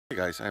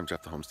guys, I'm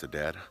Jeff the Homestead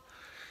Dad,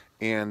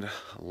 and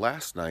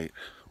last night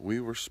we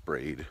were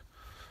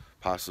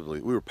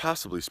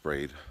possibly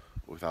sprayed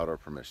without our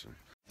permission.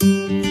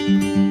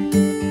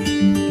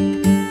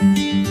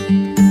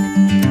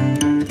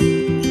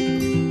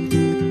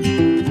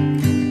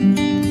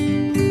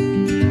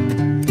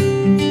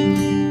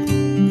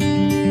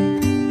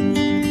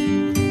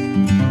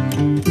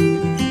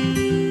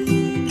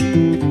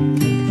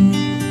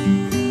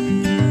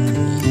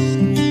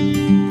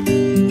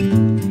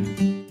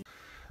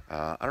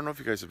 I don't know if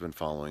you guys have been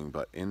following,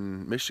 but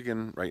in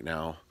Michigan right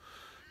now,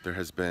 there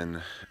has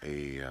been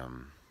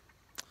an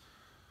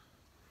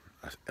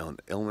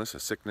illness, a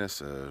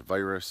sickness, a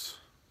virus.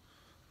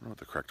 I don't know what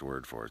the correct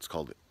word for it. It's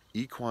called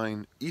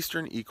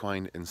Eastern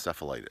equine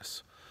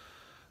encephalitis.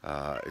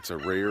 It's a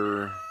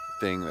rare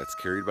thing that's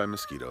carried by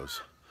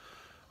mosquitoes.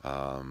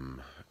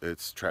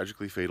 It's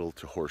tragically fatal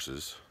to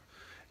horses,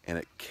 and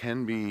it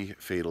can be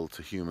fatal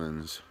to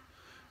humans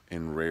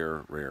in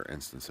rare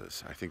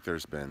instances. I think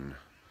there's been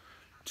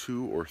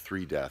 2 or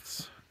 3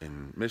 deaths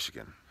in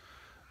Michigan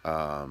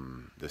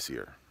this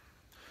year.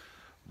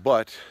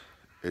 But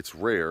it's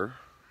rare,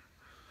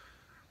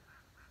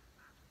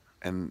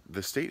 and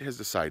the state has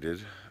decided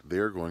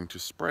they're going to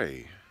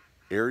spray,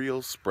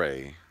 aerial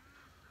spray,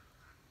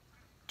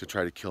 to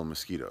try to kill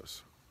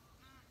mosquitoes.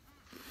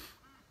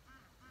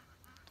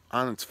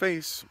 On its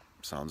face,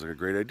 sounds like a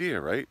great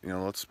idea, right? You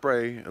know, let's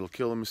spray, it'll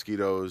kill the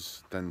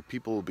mosquitoes, then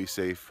people will be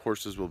safe,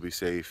 horses will be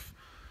safe,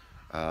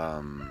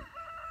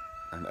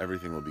 and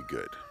everything will be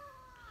good.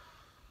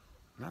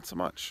 Not so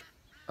much.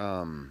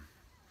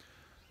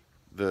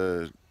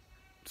 The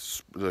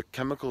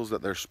chemicals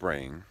that they're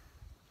spraying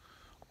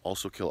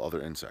also kill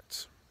other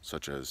insects,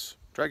 such as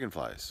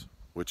dragonflies,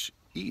 which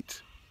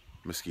eat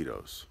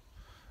mosquitoes.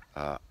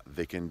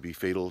 They can be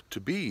fatal to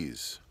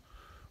bees,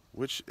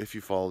 which, if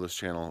you follow this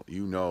channel,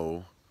 you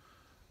know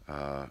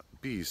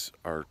bees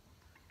are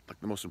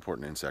like the most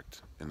important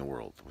insect in the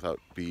world.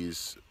 Without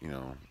bees, you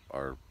know,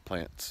 our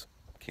plants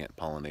can't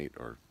pollinate,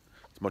 or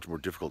it's much more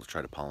difficult to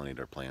try to pollinate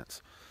our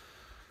plants.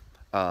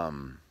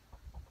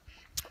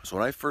 So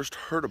when I first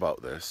heard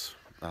about this,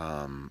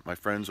 my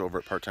friends over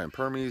at Part-Time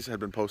Permies had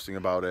been posting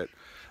about it,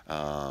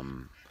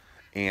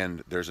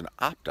 and there's an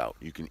opt-out.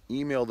 You can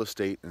email the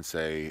state and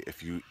say,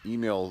 if you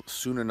email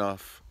soon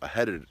enough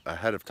ahead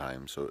of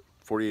time, so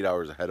 48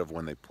 hours ahead of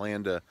when they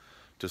plan to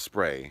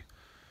spray,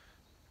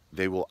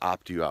 they will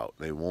opt you out.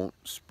 They won't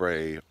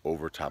spray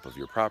over top of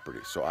your property.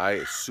 So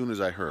as soon as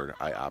I heard,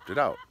 I opted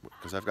out,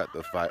 because I've got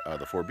the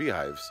 4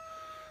 beehives,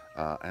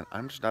 and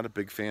I'm just not a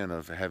big fan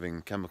of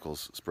having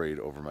chemicals sprayed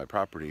over my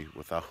property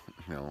without,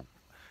 you know,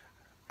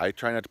 I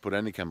try not to put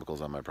any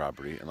chemicals on my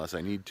property unless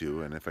I need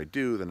to, and if I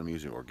do, then I'm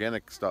using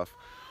organic stuff.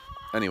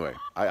 Anyway,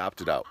 I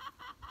opted out.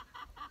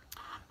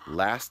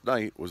 Last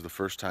night was the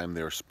first time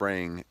they were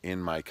spraying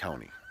in my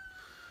county.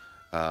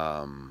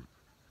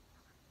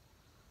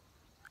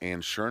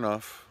 And sure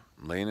enough,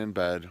 laying in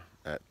bed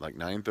at like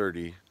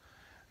 9:30,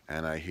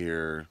 and I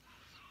hear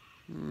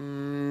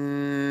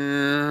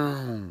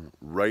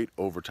right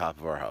over top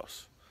of our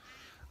house.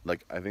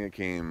 Like, I think it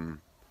came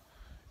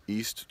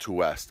east to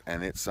west,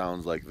 and it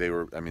sounds like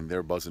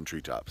they're buzzing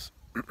treetops.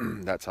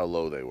 That's how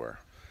low they were.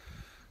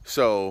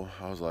 So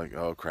I was like,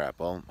 oh crap,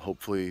 well,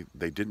 hopefully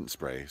they didn't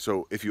spray.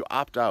 So if you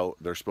opt out,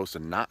 they're supposed to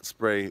not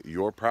spray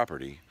your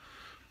property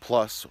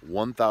plus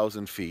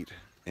 1,000 feet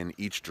in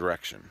each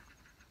direction.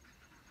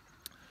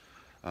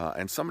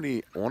 And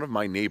one of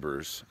my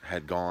neighbors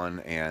had gone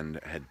and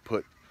had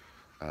put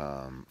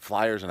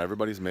flyers on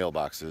everybody's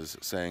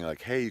mailboxes saying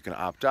like, hey, you can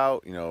opt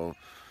out, you know,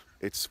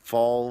 it's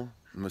fall,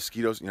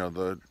 mosquitoes, you know,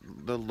 the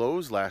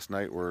lows last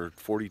night were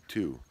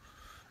 42,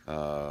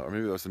 or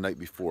maybe that was the night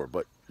before,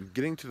 but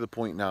getting to the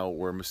point now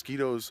where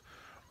mosquitoes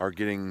are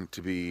getting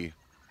to be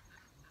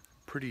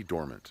pretty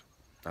dormant.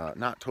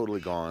 Not totally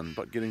gone,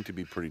 but getting to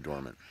be pretty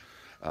dormant.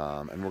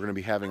 And we're going to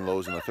be having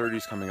lows in the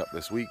 30s coming up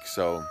this week,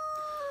 so,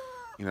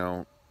 you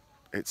know,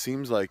 it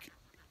seems like,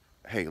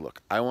 hey,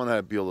 look, I want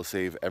to be able to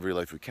save every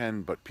life we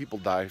can, but people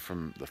die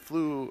from the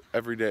flu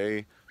every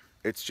day.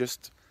 It's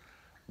just,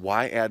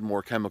 why add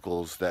more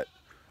chemicals that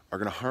are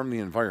going to harm the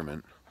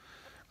environment?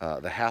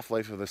 The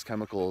half-life of this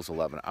chemical is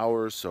 11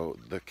 hours, so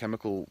the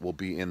chemical will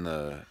be in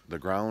the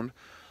ground.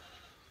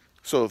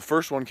 So the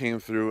first one came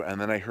through,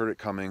 and then I heard it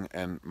coming,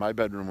 and my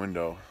bedroom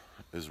window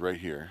is right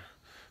here.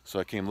 So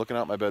I came looking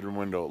out my bedroom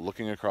window,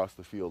 looking across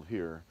the field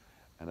here,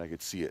 and I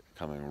could see it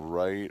coming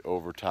right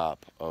over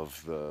top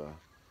of the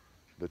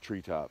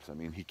treetops. I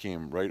mean, he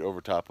came right over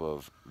top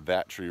of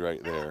that tree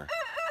right there.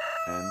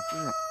 And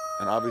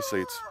obviously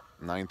it's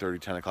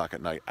 9:30, 10 o'clock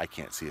at night. I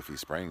can't see if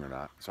he's spraying or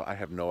not. So I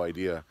have no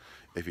idea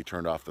if he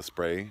turned off the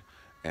spray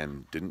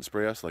and didn't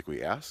spray us like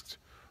we asked,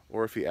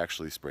 or if he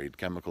actually sprayed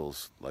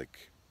chemicals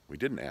like we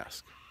didn't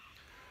ask.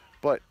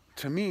 But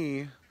to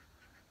me,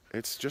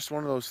 it's just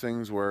one of those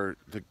things where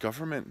the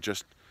government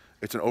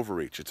it's an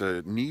overreach. It's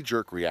a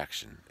knee-jerk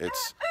reaction.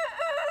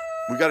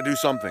 We got to do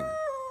something,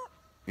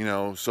 you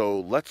know, so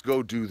let's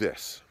go do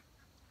this.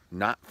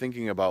 Not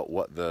thinking about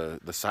what the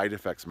side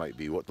effects might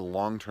be, what the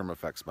long-term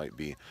effects might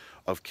be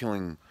of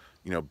killing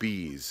you know,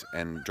 bees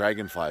and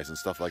dragonflies and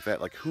stuff like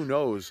that. Like, who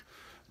knows?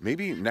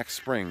 Maybe next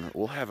spring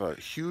we'll have a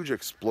huge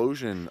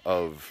explosion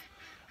of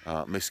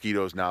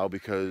mosquitoes now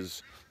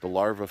because the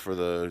larvae for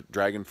the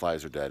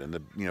dragonflies are dead and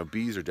the, you know,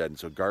 bees are dead, and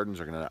so gardens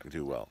are going to not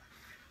do well.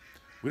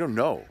 We don't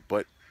know,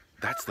 but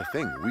that's the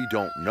thing. We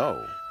don't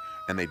know,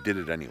 and they did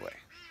it anyway.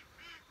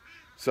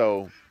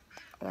 So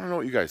I want to know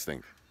what you guys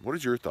think. What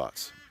is your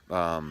thoughts?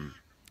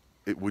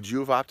 Would you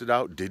have opted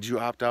out? Did you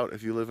opt out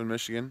if you live in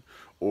Michigan?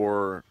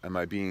 Or am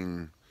I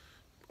being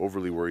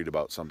overly worried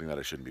about something that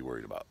I shouldn't be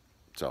worried about?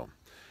 So,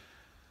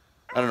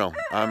 I don't know.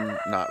 I'm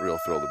not real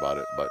thrilled about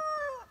it, but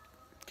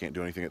can't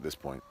do anything at this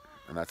point.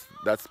 And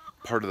that's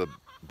part of the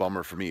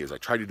bummer for me, is I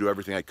tried to do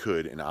everything I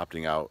could in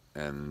opting out,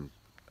 and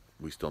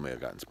we still may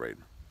have gotten sprayed.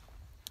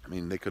 I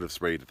mean, they could have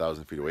sprayed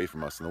 1,000 feet away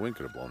from us, and the wind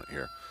could have blown it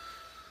here.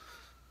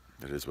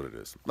 It is what it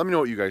is. Let me know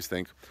what you guys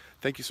think.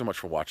 Thank you so much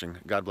for watching.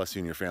 God bless you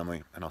and your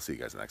family, and I'll see you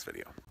guys in the next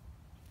video.